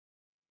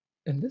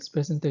In this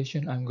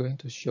presentation, I'm going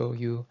to show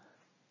you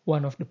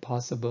one of the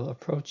possible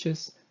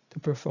approaches to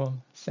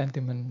perform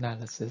sentiment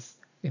analysis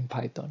in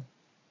Python.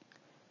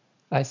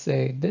 I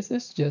say this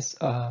is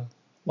just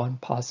one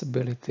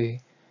possibility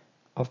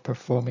of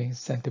performing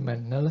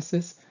sentiment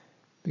analysis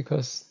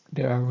because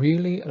there are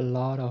really a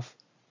lot of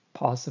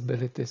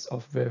possibilities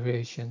of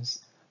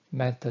variations,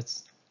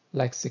 methods,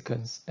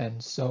 lexicons,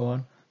 and so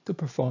on to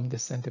perform the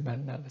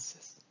sentiment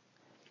analysis.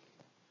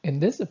 In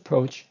this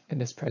approach, in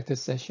this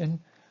practice session,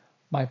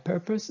 my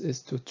purpose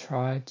is to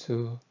try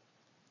to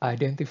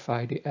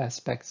identify the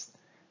aspects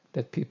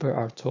that people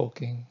are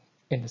talking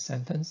in the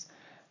sentence,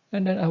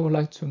 and then I would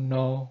like to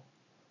know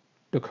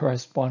the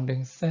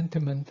corresponding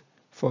sentiment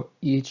for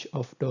each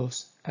of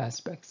those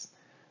aspects.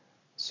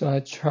 So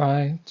I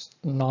try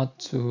not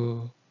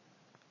to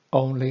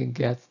only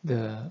get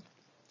the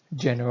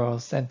general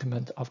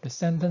sentiment of the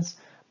sentence,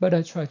 but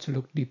I try to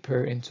look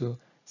deeper into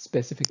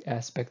specific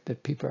aspects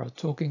that people are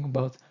talking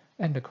about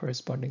and the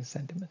corresponding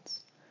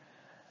sentiments.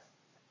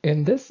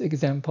 In this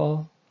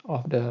example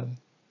of the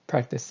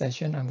practice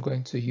session, I'm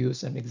going to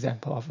use an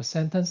example of a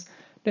sentence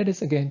that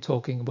is again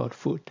talking about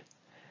food.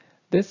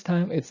 This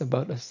time it's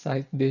about a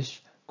side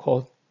dish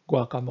called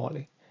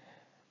guacamole.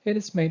 It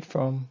is made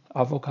from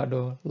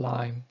avocado,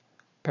 lime,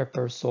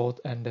 pepper, salt,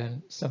 and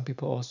then some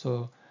people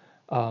also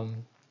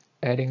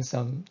adding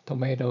some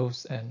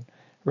tomatoes and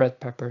red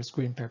peppers,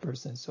 green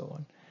peppers, and so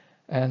on.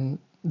 And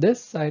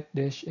this side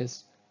dish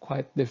is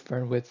quite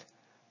different with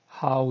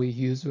how we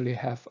usually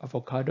have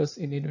avocados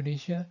in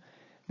Indonesia,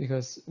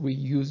 because we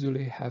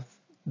usually have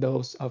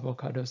those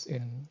avocados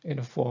in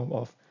a form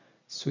of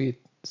sweet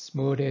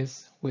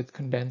smoothies with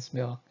condensed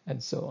milk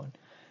and so on.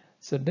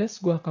 So this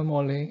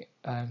guacamole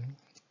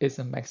is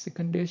a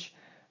Mexican dish,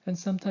 and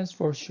sometimes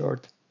for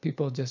short,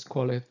 people just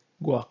call it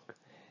guac,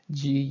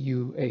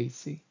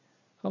 G-U-A-C.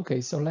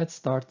 Okay, so let's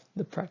start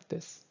the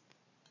practice.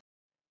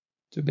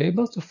 To be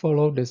able to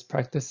follow this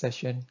practice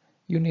session,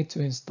 you need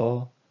to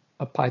install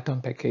a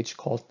Python package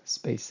called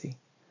spacy.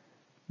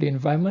 The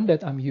environment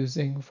that I'm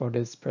using for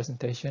this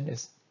presentation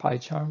is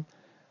PyCharm,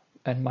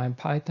 and my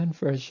Python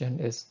version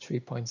is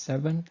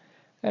 3.7.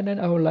 And then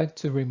I would like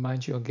to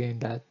remind you again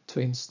that to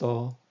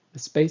install the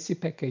spacy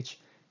package,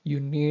 you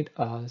need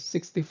a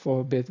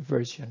 64-bit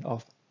version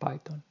of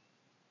Python.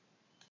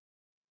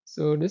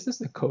 So this is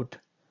the code.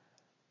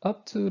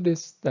 Up to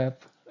this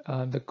step,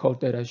 the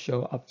code that I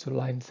show up to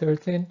line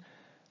 13,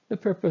 the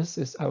purpose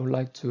is I would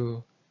like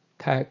to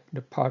tag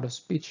the part of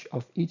speech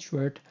of each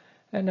word,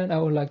 and then I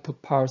would like to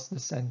parse the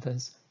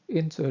sentence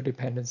into a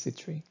dependency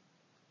tree.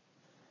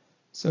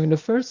 So in the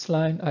first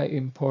line, I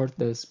import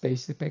the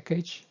spacy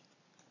package,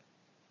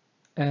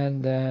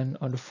 and then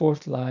on the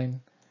fourth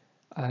line,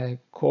 I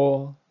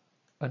call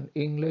an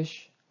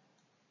English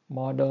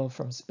model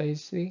from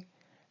spacy,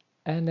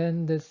 and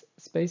then this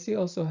spacy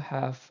also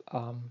have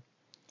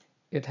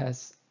it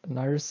has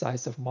another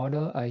size of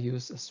model. I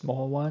use a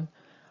small one.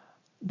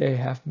 They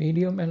have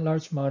medium and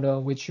large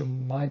model, which you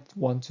might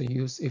want to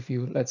use if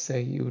you, let's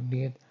say, you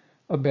need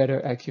a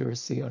better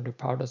accuracy on the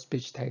part of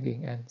speech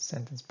tagging and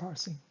sentence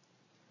parsing.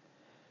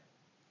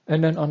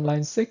 And then on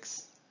line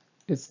 6,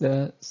 it's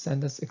the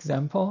sentence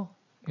example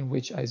in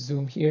which I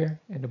zoom here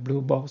in the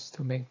blue box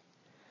to make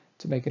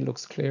it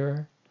look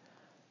clearer.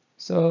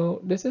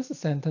 So this is a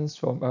sentence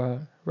from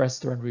a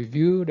restaurant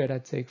review that I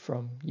take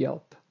from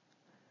Yelp.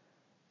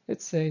 It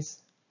says,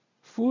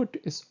 "Food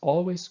is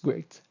always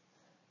great,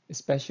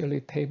 especially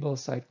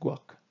tableside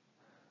guac.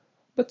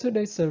 But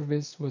today's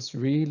service was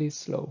really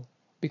slow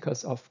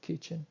because of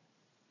kitchen."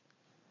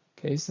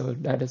 Okay, so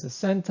that is a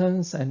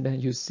sentence, and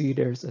then you see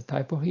there's a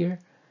typo here.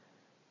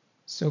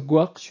 So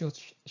guac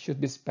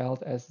should be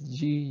spelled as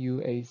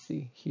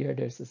G-U-A-C. Here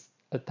there's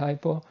a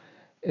typo.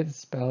 It's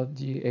spelled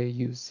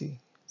G-A-U-C.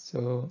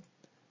 So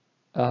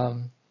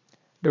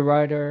the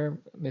writer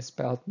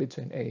misspelled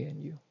between A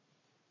and U.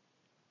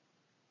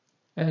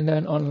 And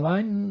then on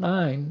line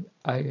 9,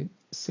 I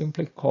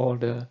simply call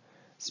the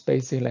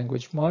spacy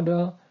language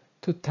model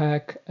to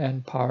tag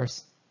and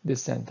parse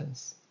this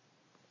sentence.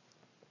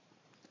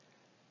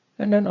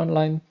 And then on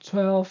line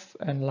 12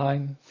 and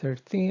line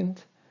 13,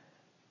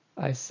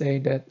 I say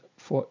that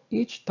for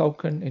each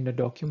token in the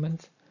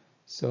document,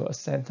 so a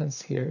sentence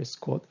here is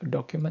called a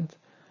document.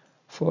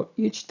 For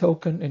each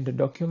token in the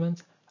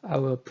document, I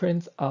will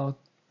print out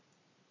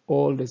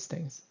all these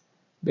things.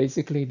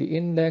 Basically the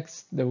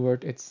index, the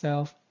word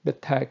itself, the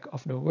tag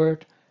of the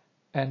word,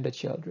 and the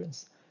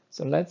children's.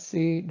 So let's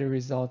see the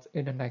result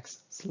in the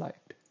next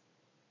slide.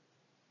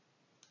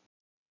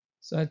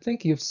 So I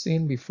think you've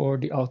seen before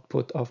the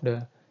output of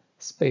the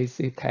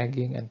spacy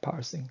tagging and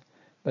parsing,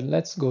 but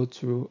let's go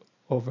through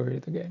over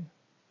it again.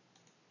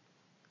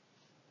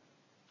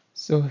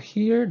 So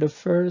here the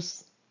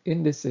first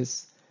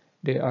indices,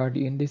 they are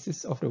the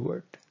indices of the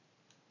word.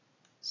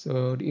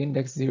 So the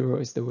index 0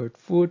 is the word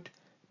food,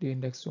 the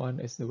index 1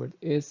 is the word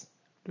is,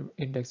 the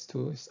index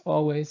 2 is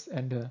always,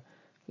 and the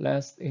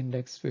last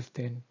index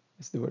 15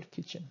 is the word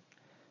kitchen.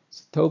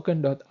 So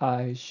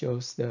token.I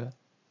shows the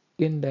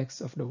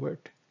index of the word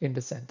in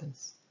the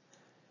sentence.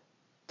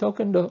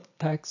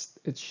 Token.text,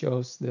 it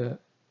shows the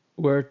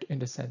word in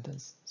the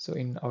sentence. So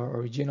in our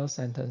original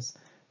sentence,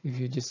 if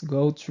you just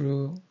go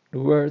through the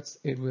words,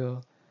 it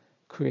will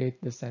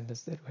create the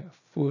sentence that we have.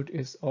 Food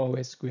is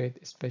always great,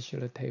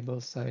 especially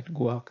tableside,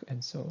 guac,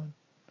 and so on.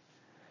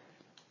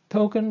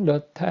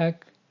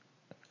 Token.tag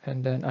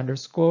and then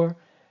underscore,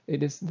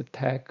 it is the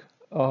tag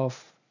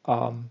of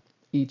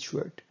each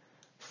word.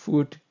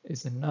 Food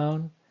is a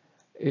noun,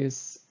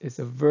 is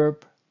a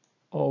verb,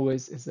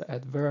 always is an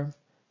adverb,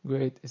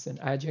 great is an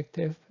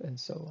adjective, and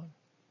so on.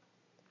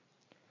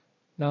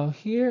 Now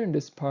here in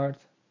this part,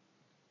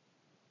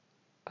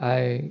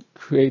 I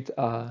create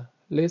a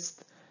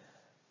list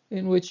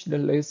in which the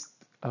list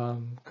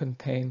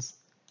contains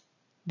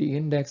the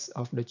index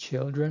of the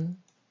children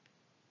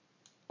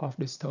of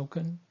this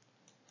token,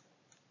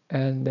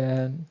 and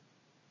then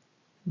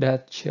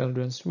that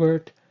children's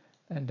word,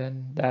 and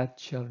then that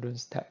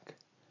children's tag.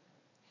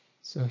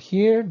 So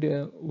here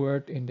the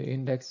word in the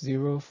index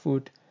 0,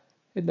 food,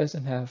 it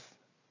doesn't have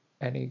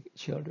any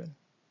children.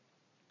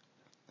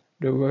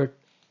 The word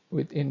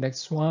with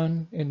index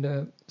 1 in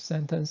the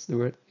sentence, the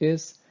word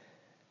is,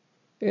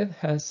 it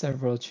has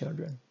several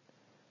children.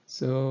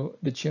 So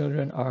the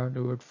children are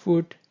the word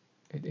food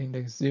at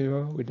index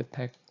 0 with the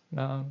tag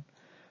noun,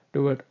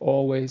 the word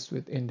always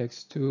with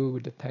index 2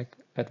 with the tag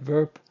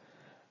adverb,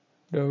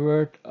 the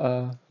word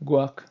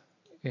guac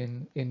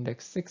in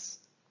index 6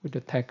 with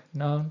the tag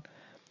noun,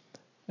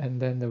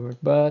 and then the word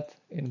but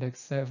index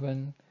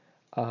 7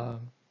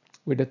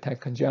 with the tag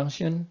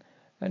conjunction,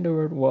 and the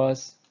word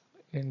was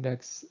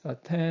index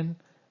 10,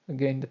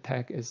 again the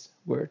tag is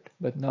word,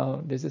 but now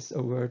this is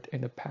a word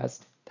in the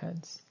past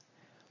tense.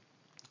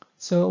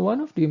 So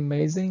one of the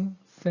amazing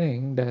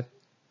thing that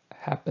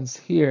happens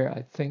here,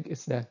 I think,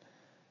 is that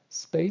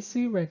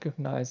spacy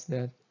recognized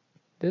that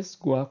this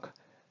guac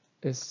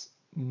is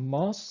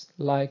most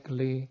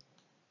likely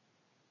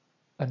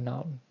a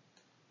noun.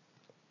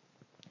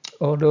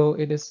 Although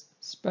it is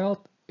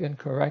spelled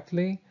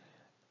incorrectly,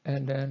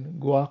 and then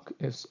guac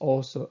is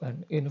also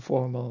an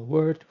informal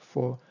word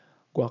for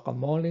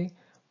guacamole,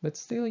 but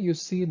still you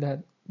see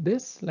that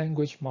this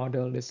language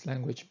model, this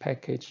language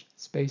package,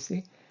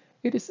 spacy,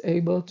 it is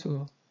able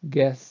to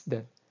guess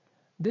that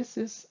this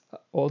is,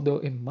 although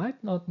it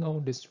might not know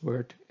this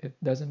word, it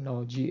doesn't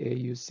know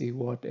GAUC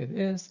what it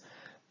is,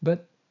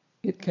 but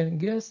it can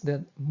guess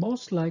that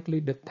most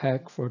likely the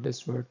tag for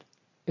this word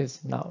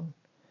is noun.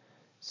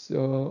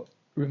 So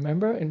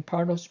remember, in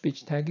part of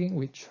speech tagging,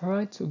 we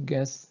try to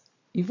guess,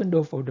 even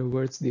though for the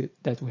words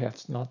that we have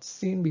not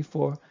seen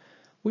before,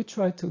 we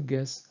try to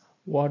guess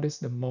what is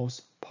the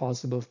most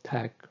possible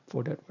tag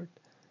for that word.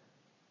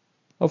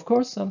 Of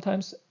course,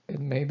 sometimes it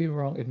may be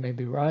wrong, it may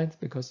be right,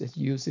 because it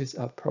uses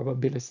a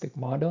probabilistic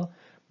model,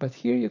 but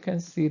here you can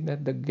see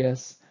that the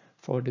guess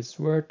for this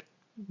word,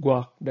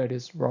 guac, that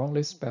is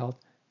wrongly spelled,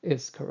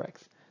 is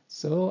correct.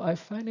 So I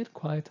find it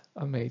quite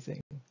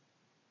amazing.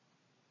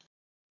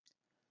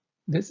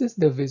 This is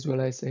the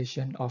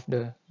visualization of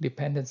the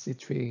dependency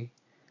tree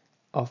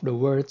of the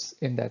words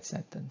in that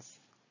sentence.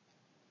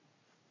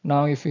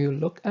 Now, if you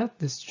look at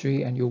this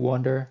tree and you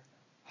wonder,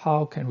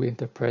 how can we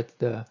interpret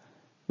the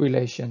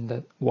relation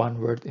that one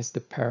word is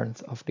the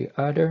parent of the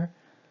other?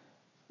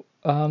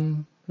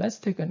 Let's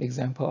take an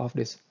example of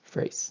this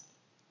phrase.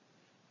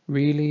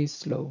 Really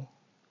slow.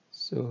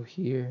 So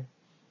here,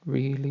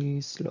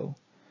 really slow.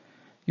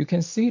 You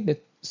can see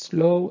that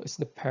slow is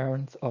the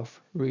parent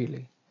of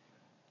really.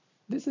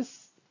 This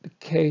is the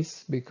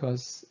case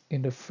because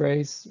in the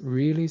phrase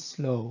really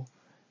slow,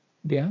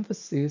 the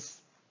emphasis,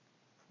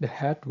 the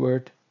head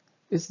word,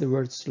 is the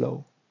word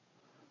slow,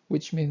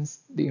 which means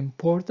the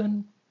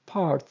important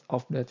part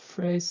of that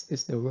phrase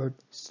is the word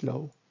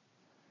slow.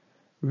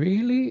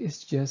 Really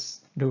is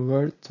just the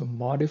word to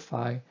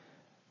modify,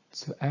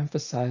 to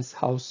emphasize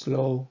how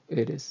slow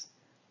it is.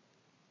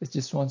 It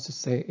just wants to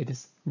say it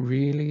is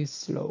really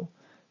slow.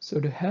 So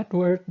the head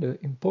word, the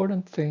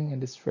important thing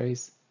in this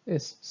phrase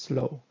is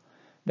slow.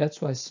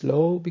 That's why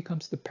slow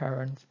becomes the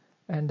parent,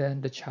 and then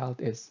the child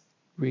is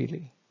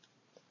really.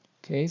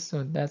 Okay,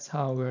 so that's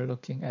how we're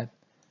looking at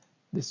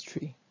this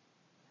tree.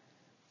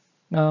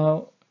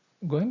 Now,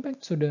 going back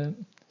to the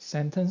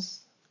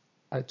sentence,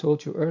 I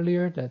told you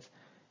earlier that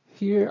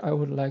here I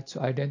would like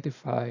to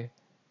identify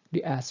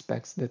the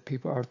aspects that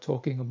people are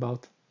talking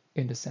about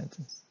in the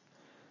sentence.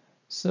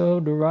 So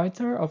the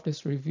writer of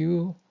this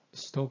review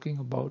is talking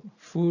about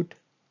food,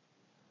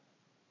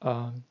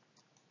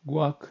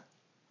 guac,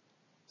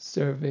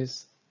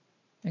 service,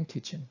 and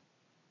kitchen.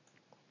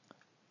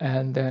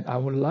 And then I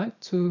would like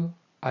to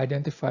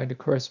identify the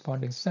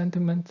corresponding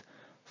sentiment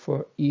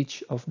for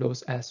each of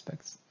those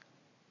aspects.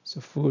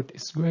 So food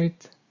is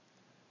great,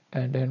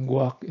 and then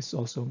guac is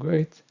also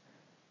great,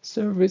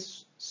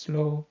 service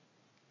slow,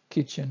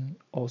 kitchen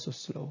also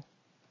slow.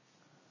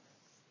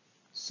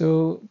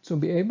 So to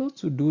be able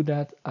to do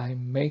that, I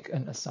make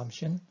an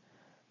assumption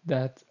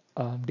that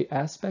the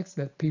aspects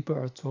that people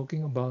are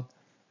talking about,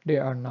 they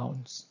are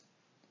nouns.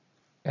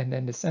 And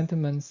then the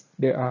sentiments,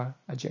 they are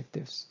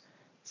adjectives.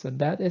 So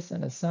that is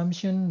an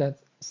assumption that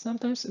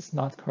sometimes is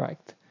not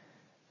correct.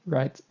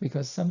 right?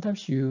 Because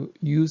sometimes you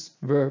use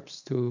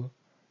verbs to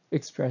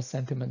express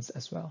sentiments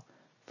as well.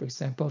 For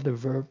example, the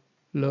verb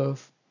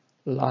love,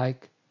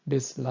 like,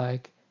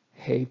 dislike,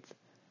 hate.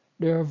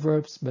 They are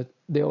verbs, but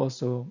they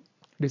also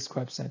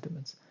describe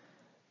sentiments.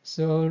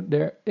 So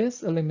there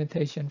is a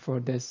limitation for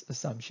this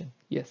assumption,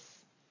 yes.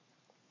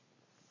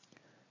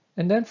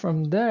 And then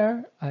from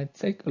there, I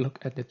take a look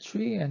at the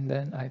tree and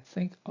then I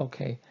think,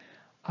 okay,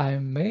 I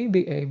may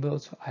be able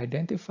to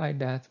identify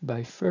that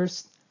by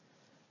first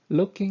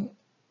looking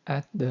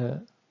at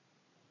the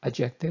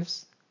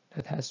adjectives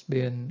that has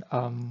been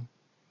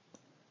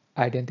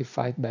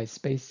identified by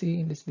spacy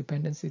in this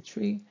dependency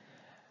tree.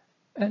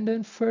 And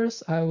then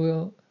first I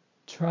will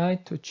try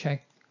to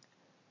check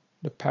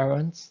the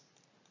parents,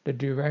 the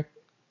direct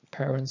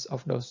parents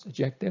of those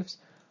adjectives,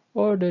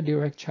 or the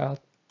direct child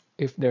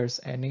if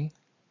there's any.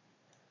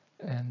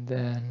 And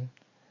then,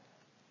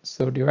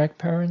 so direct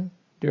parent,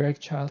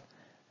 direct child.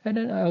 And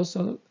then I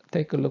also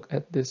take a look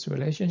at this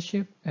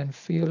relationship and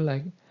feel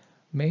like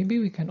maybe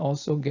we can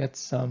also get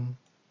some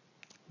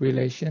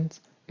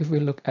relations if we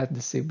look at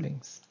the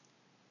siblings.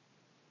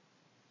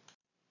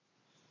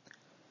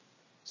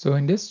 So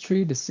in this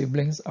tree, the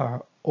siblings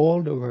are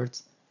all the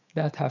words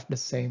that have the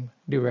same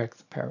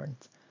direct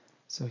parent.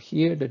 So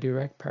here the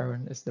direct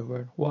parent is the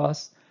word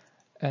was,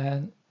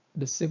 and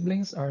the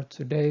siblings are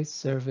today,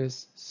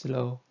 service,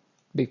 slow,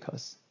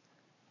 because.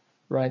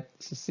 Right?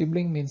 So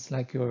sibling means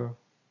like your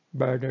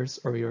brothers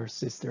or your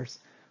sisters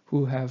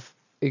who have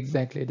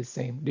exactly the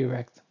same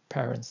direct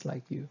parents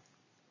like you.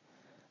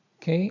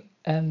 Okay,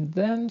 and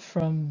then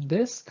from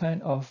this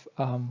kind of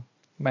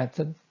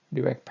method,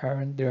 direct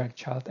parent, direct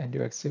child, and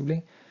direct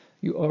sibling,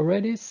 you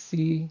already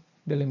see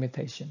the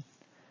limitation,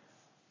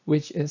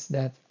 which is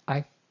that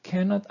I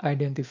cannot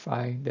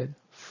identify that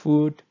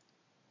food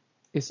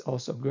is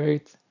also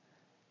great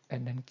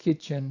and then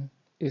kitchen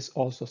is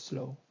also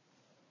slow.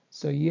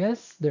 So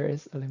yes, there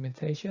is a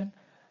limitation,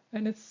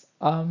 and it's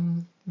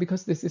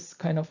because this is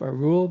kind of a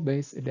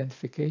rule-based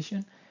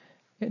identification,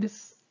 it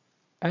is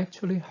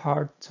actually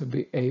hard to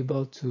be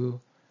able to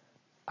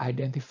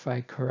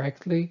identify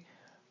correctly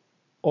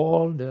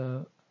all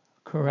the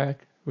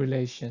correct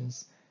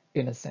relations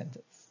in a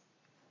sentence.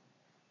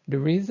 The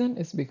reason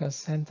is because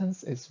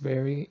sentence is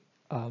very,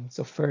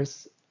 so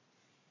first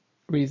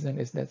reason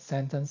is that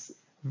sentence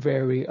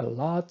vary a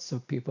lot, so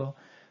people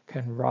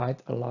can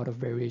write a lot of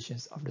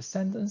variations of the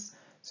sentence.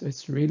 So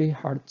it's really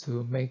hard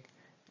to make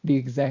the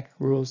exact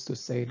rules to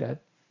say that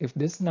if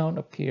this noun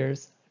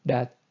appears,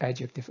 that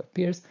adjective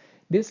appears,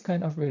 this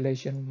kind of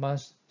relation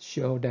must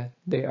show that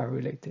they are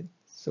related.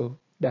 So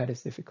that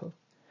is difficult.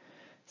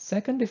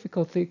 Second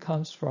difficulty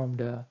comes from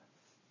the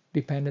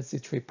dependency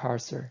tree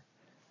parser.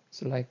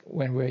 So like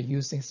when we're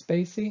using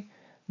spacy,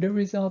 the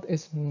result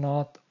is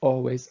not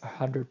always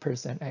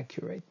 100%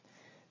 accurate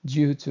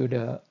due to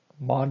the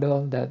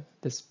model that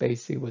the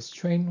spacy was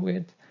trained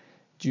with,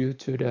 due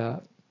to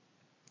the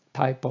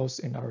typos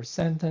in our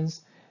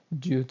sentence,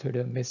 due to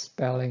the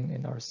misspelling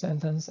in our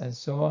sentence, and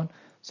so on.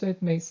 So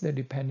it makes the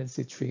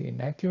dependency tree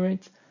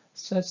inaccurate,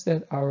 such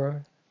that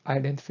our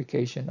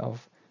identification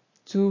of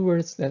two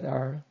words that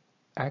are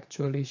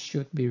actually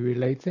should be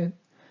related,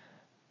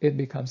 it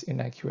becomes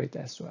inaccurate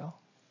as well.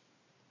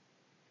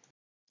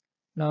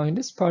 Now in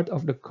this part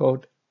of the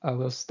code, I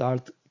will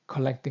start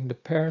collecting the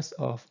pairs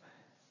of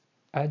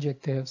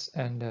adjectives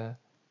and the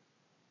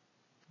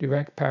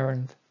direct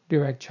parent,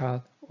 direct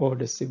child, or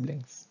the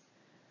siblings.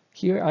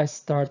 Here I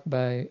start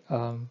by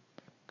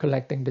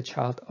collecting the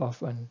child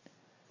of an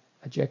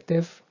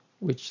adjective,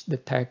 which the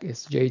tag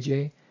is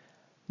JJ,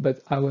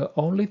 but I will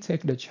only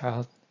take the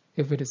child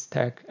if it is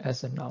tagged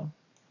as a noun,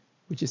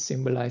 which is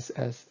symbolized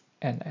as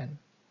NN.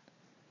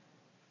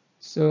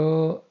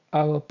 So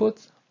I will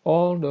put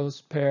all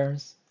those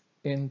pairs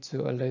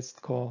into a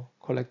list called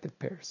collected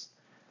pairs.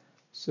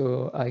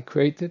 So I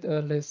created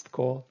a list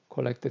called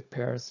collected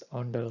pairs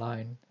on the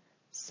line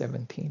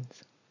 17.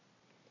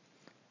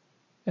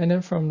 And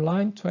then from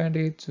line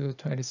 20 to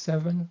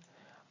 27,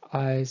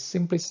 I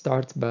simply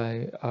start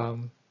by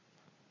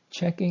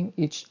checking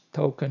each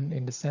token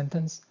in the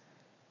sentence.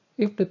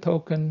 If the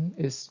token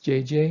is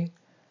JJ,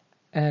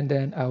 and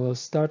then I will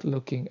start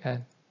looking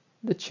at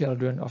the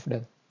children of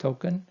that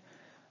token.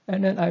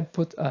 And then I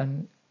put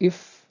an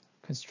if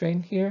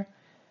constraint here.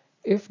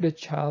 If the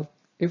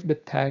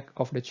tag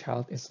of the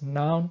child is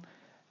noun,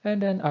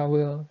 and then I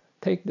will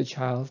take the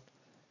child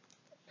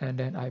and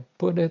then I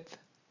put it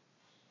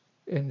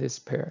in this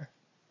pair.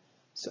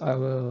 So I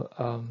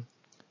will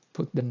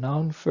put the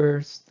noun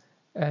first,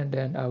 and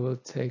then I will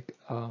take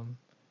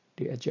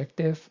the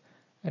adjective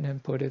and then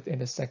put it in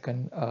the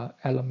second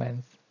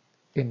element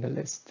in the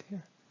list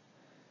here.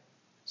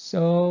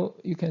 So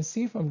you can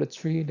see from the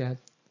tree that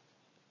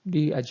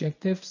the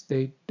adjectives,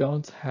 they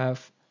don't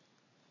have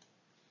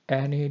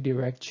any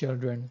direct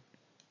children,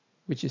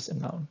 which is a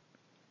noun.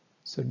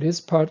 So this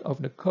part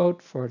of the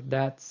code for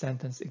that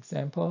sentence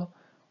example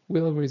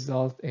will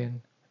result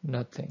in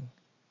nothing.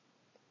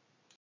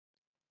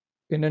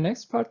 In the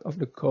next part of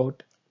the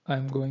code,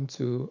 I'm going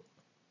to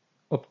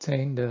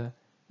obtain the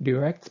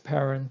direct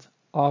parent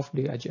of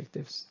the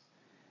adjectives.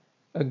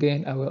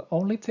 Again, I will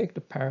only take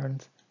the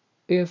parent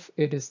if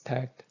it is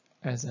tagged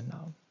as a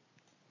noun.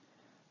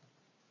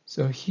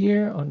 So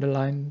here on the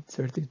line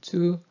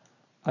 32,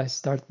 I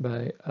start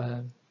by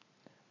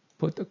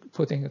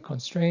putting a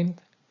constraint.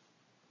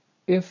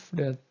 If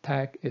the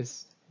tag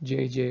is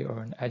JJ or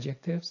an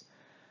adjectives,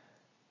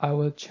 I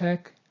will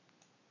check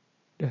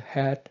the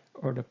head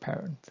or the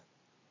parent.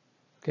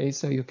 Okay,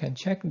 so you can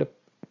check the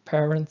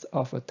parent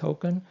of a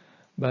token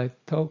by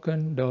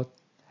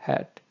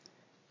token.head.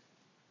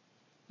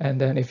 And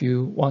then if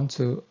you want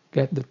to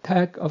get the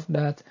tag of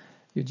that,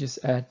 you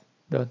just add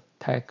the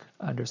tag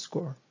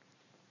underscore.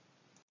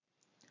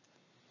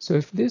 So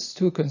if these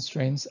two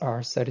constraints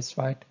are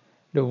satisfied,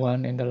 the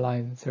one in the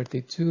line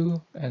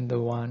 32 and the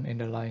one in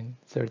the line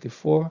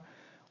 34,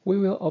 we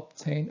will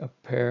obtain a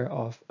pair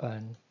of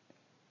an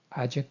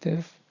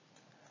adjective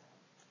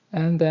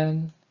and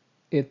then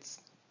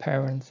its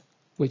parent,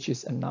 which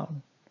is a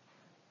noun.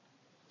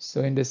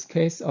 So in this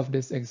case of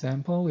this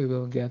example, we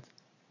will get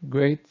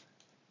great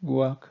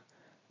guac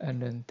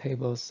and then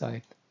table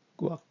side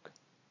guac.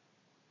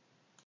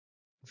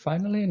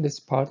 Finally, in this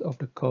part of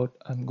the code,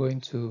 I'm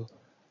going to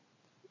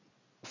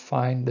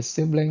find the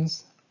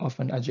siblings of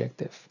an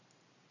adjective.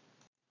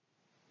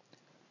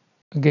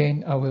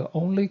 Again, I will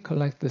only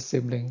collect the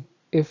sibling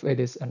if it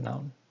is a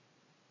noun.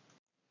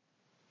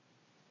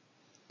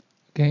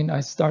 Again,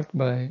 I start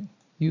by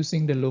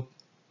using the loop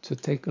to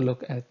take a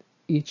look at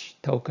each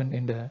token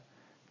in the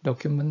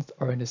document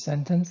or in the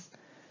sentence.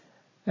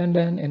 And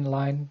then in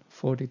line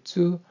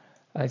 42,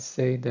 I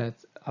say that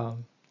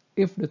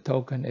if the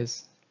token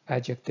is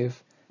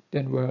adjective,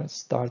 then we'll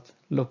start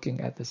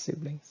looking at the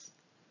siblings.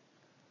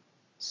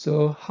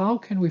 So how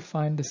can we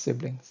find the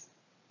siblings?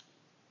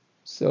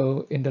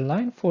 So in the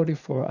line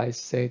 44, I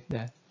said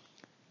that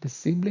the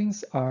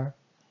siblings are,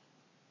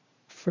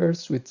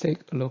 first we take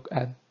a look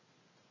at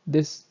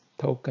this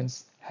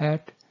token's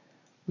head,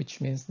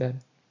 which means that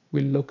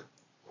we look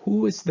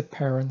who is the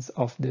parents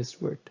of this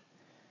word.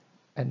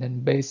 And then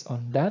based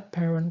on that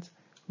parent,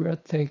 we are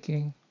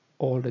taking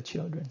all the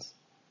children,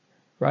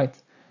 right?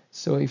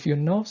 So if you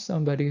know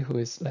somebody who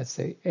is, let's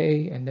say,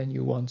 A, and then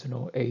you want to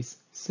know A's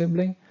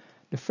sibling,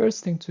 the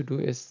first thing to do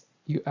is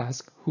you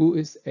ask who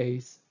is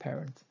A's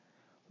parent.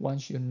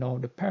 Once you know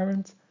the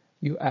parent,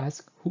 you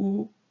ask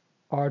who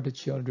are the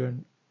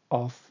children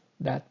of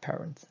that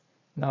parent.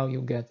 Now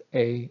you get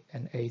A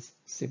and A's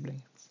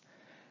siblings.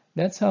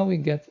 That's how we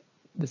get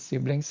the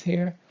siblings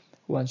here.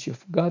 Once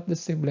you've got the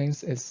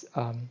siblings, it's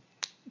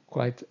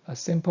quite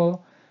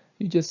simple.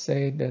 You just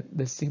say that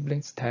the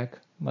siblings tag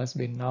must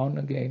be noun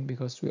again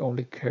because we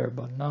only care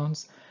about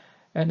nouns.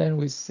 And then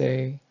we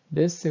say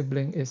this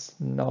sibling is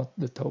not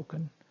the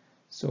token.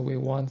 So we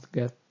want to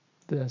get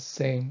the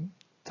same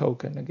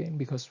token again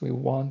because we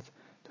want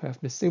to have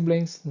the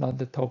siblings, not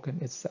the token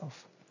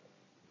itself.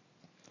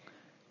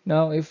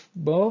 Now, if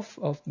both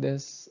of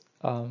these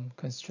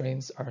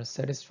constraints are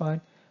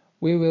satisfied,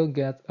 we will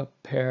get a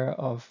pair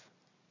of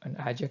an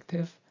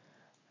adjective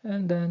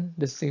and then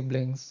the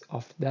siblings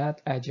of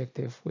that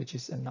adjective, which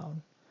is a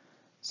noun.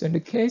 So in the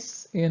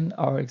case in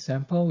our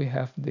example, we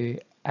have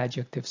the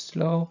adjective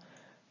slow,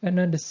 and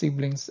then the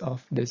siblings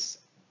of this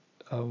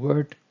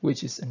word,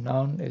 which is a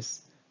noun,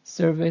 is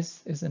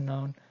service is a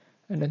noun,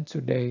 and then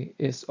today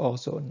is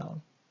also a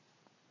noun.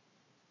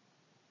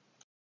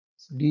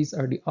 So these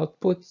are the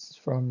outputs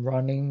from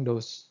running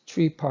those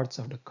three parts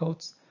of the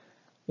codes.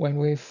 When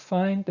we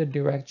find the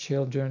direct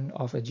children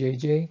of a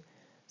JJ,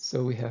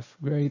 so we have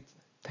great,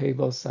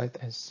 table side,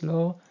 and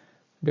slow,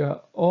 they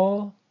are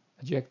all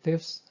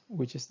adjectives,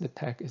 which is the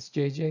tag is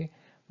JJ,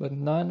 but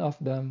none of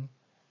them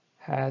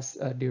has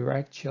a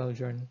direct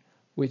children,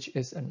 which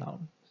is a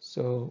noun.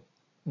 So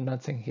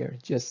nothing here,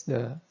 just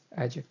the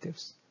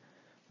adjectives.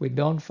 We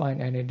don't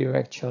find any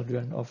direct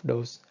children of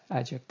those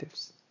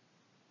adjectives.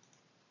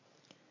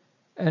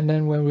 And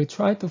then when we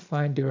try to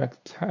find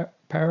direct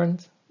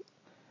parent,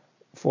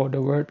 for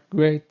the word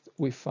great,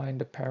 we find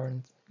the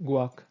parent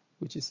guac,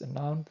 which is a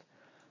noun.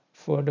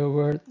 For the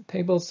word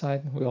table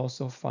side, we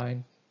also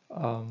find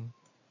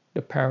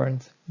the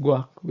parent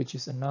guac, which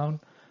is a noun.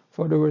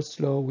 For the word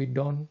slow, we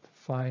don't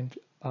find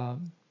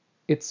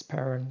its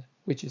parent,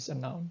 which is a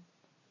noun.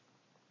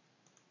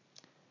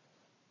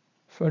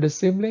 For the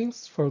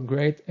siblings, for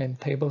great and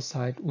table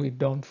side, we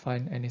don't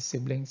find any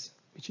siblings,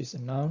 which is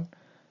a noun.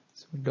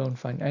 So we don't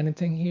find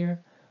anything here.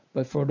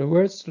 But for the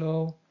word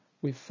slow,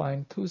 we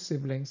find two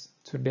siblings,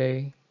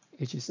 today,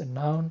 which is a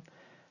noun,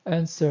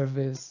 and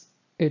service,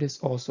 it is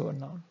also a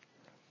noun.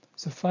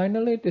 So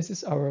finally, this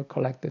is our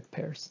collected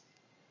pairs.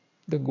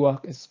 The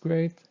guac is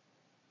great,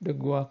 the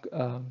guac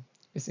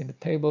is in the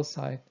table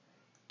side,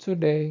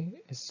 today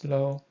is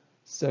slow,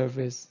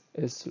 service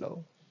is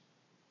slow.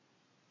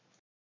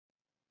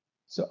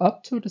 So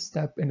up to the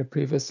step in the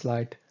previous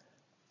slide,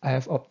 I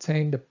have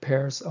obtained the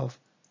pairs of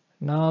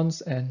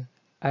nouns and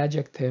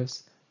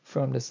adjectives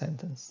from the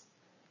sentence.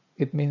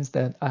 It means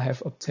that I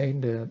have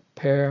obtained the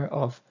pair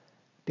of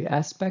the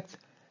aspect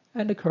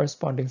and the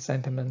corresponding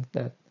sentiment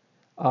that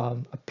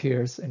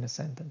appears in a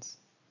sentence.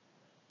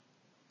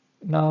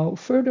 Now,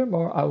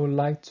 furthermore, I would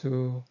like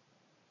to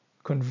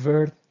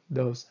convert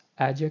those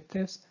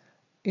adjectives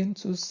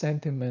into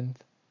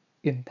sentiment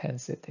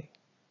intensity,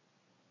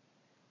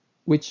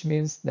 which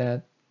means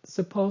that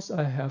suppose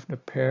I have the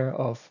pair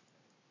of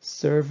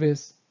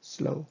service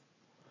slow.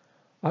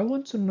 I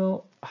want to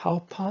know how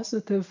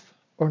positive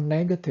or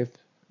negative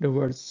the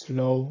word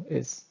slow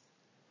is.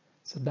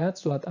 So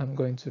that's what I'm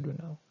going to do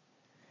now.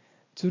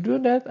 To do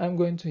that, I'm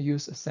going to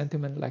use a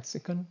sentiment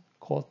lexicon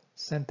called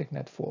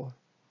SenticNet 4.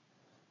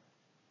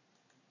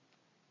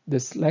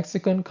 This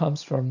lexicon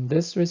comes from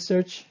this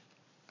research,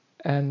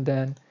 and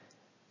then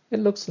it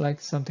looks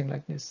like something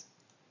like this.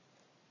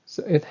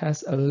 So it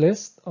has a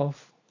list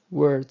of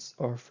words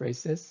or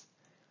phrases,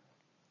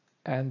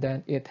 and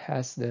then it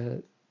has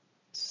the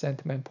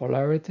sentiment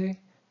polarity,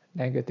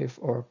 negative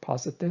or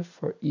positive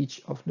for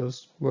each of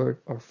those word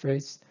or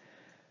phrase.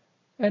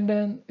 And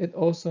then it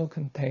also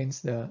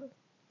contains the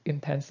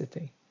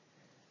intensity.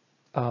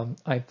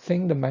 I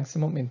think the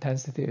maximum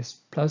intensity is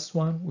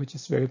 +1, which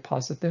is very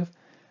positive,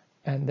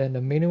 and then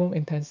the minimum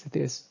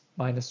intensity is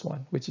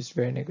 -1, which is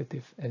very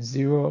negative, and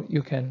 0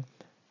 you can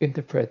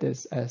interpret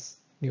this as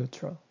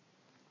neutral.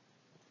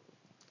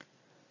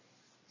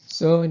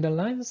 So in the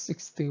line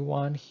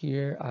 61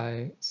 here,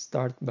 I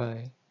start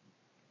by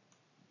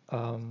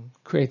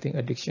creating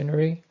a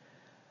dictionary,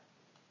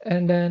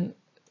 and then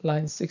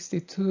line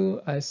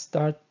 62, I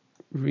start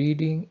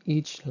reading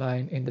each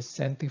line in the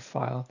Senti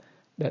file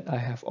that I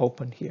have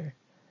opened here.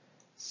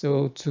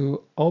 So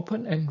to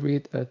open and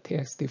read a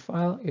txt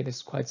file, it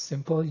is quite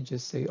simple. You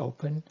just say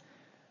open,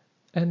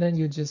 and then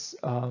you just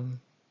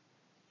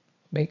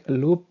make a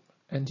loop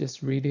and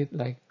just read it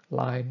like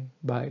line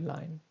by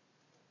line.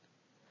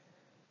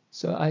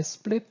 So I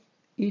split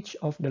each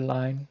of the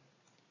line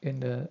in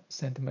the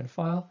sentiment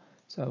file.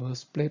 So I will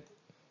split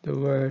the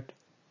word,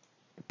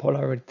 the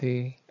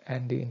polarity,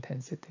 and the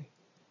intensity.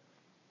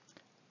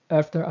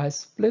 After I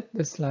split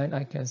this line,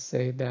 I can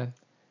say that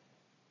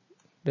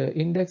the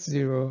index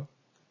 0,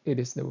 it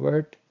is the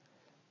word,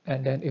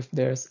 and then if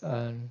there's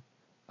an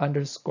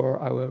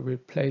underscore, I will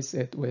replace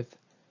it with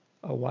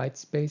a white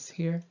space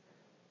here.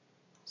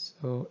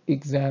 So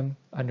exam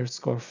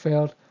underscore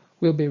failed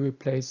will be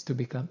replaced to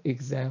become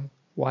exam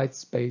white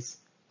space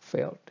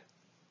failed.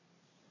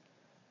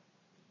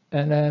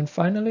 And then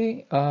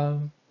finally,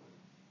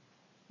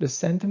 the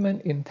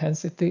sentiment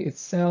intensity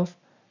itself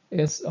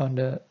is on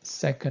the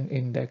second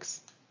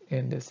index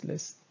in this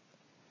list.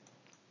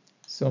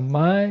 So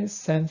my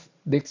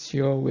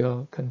SenticNet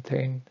will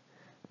contain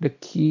the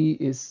key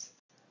is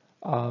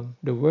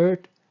the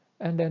word,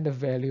 and then the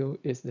value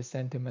is the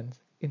sentiment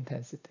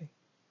intensity.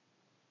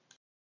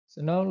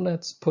 So now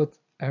let's put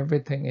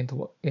everything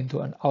into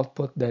an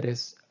output that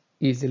is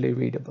easily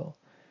readable.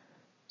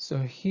 So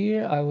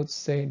here I would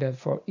say that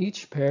for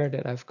each pair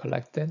that I've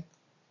collected,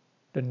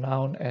 the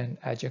noun and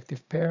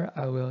adjective pair,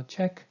 I will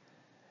check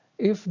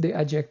if the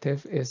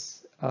adjective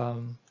is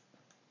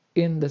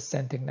in the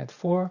SenticNet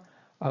 4,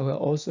 I will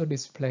also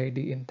display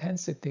the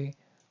intensity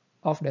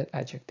of that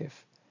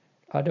adjective.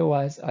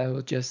 Otherwise, I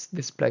will just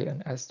display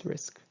an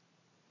asterisk.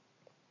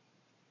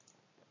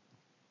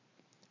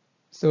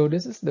 So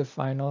this is the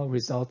final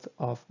result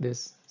of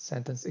this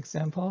sentence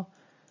example.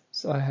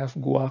 So I have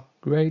guac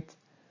great,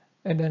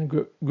 and then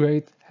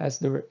great has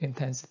the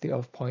intensity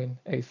of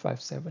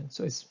 0.857,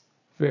 so it's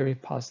very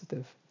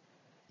positive.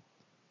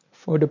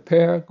 For the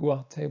pair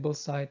guac table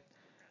site,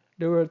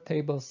 the word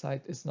table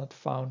site is not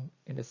found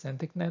in the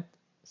SenticNet,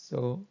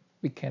 so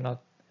we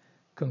cannot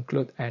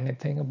conclude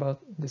anything about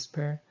this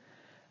pair.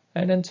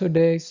 And then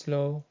today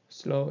slow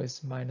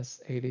is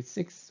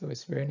 -86, so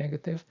it's very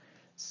negative.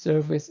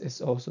 Service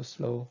is also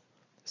slow,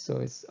 so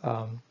it's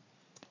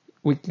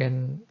we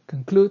can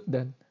conclude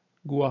that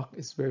guac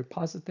is very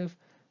positive,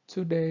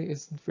 today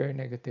is very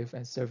negative,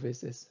 and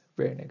service is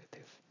very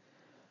negative.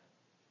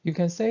 You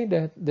can say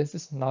that this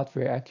is not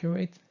very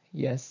accurate,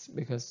 yes,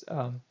 because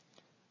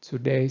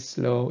today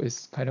slow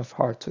is kind of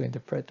hard to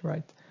interpret,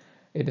 right?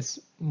 It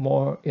is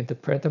more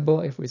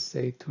interpretable if we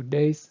say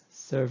today's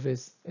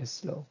service is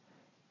slow.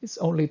 It's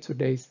only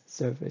today's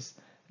service.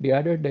 The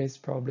other days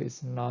probably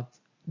is not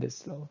this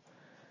slow.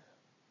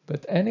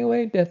 But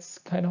anyway, that's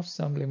kind of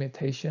some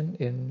limitation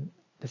in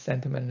the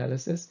sentiment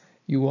analysis.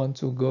 You want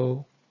to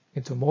go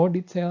into more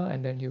detail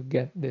and then you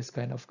get this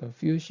kind of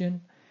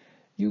confusion.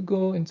 You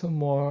go into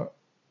more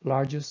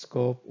larger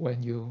scope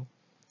when you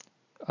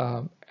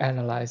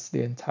analyze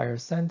the entire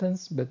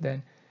sentence, but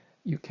then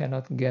you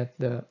cannot get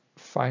the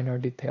finer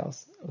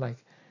details. Like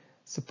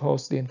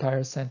suppose the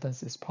entire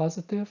sentence is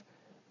positive,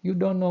 you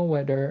don't know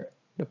whether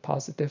the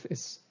positive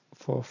is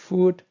for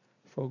food,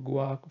 for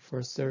guac,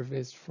 for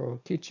service, for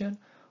kitchen,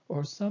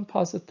 or some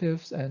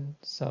positives and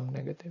some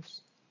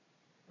negatives,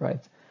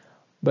 right?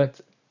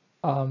 But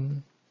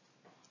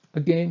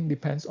again,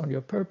 depends on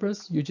your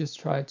purpose. You just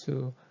try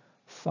to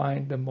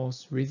find the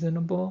most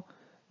reasonable,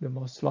 the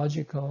most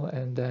logical,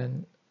 and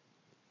then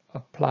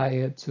apply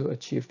it to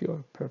achieve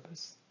your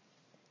purpose.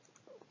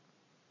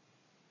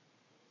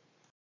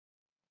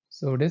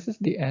 So this is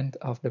the end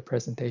of the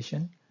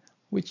presentation.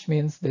 which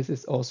means this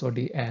is also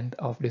the end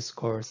of this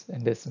course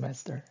in this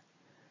semester.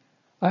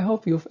 I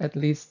hope you've at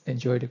least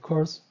enjoyed the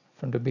course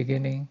from the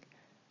beginning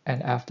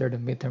and after the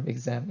midterm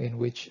exam, in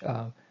which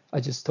I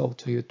just talked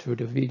to you through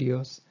the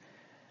videos.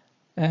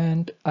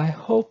 And I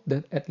hope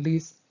that at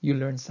least you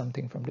learned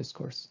something from this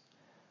course.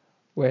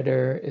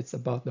 Whether it's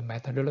about the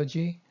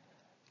methodology,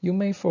 you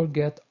may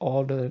forget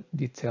all the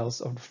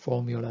details of the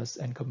formulas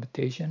and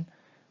computation,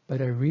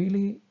 but I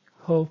really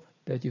hope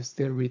that you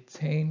still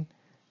retain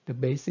the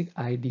basic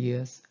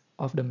ideas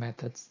of the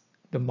methods,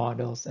 the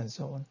models, and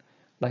so on,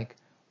 like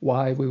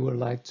why we would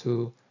like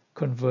to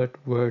convert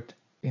word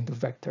into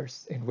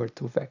vectors in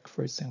word2vec,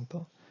 for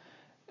example.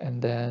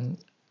 And then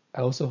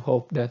I also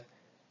hope that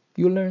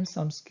you learn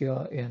some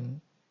skill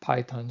in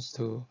Pythons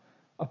to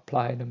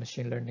apply the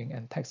machine learning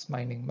and text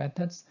mining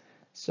methods,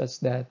 such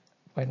that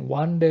when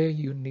one day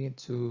you need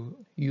to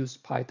use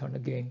Python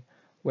again,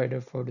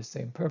 whether for the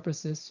same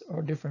purposes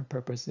or different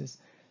purposes,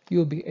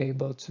 you'll be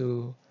able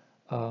to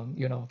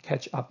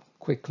catch up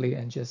quickly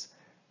and just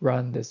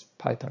run this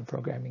Python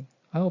programming.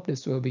 I hope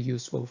this will be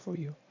useful for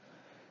you.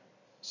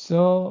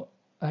 So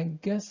I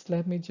guess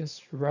let me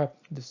just wrap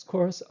this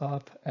course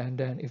up, and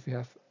then if you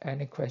have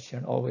any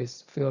question,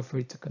 always feel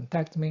free to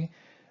contact me,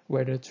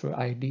 whether through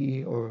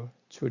IDE or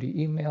through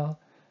the email.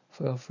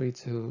 Feel free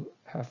to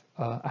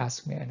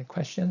ask me any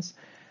questions.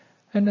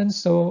 And then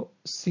so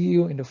see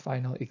you in the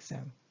final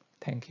exam.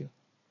 Thank you.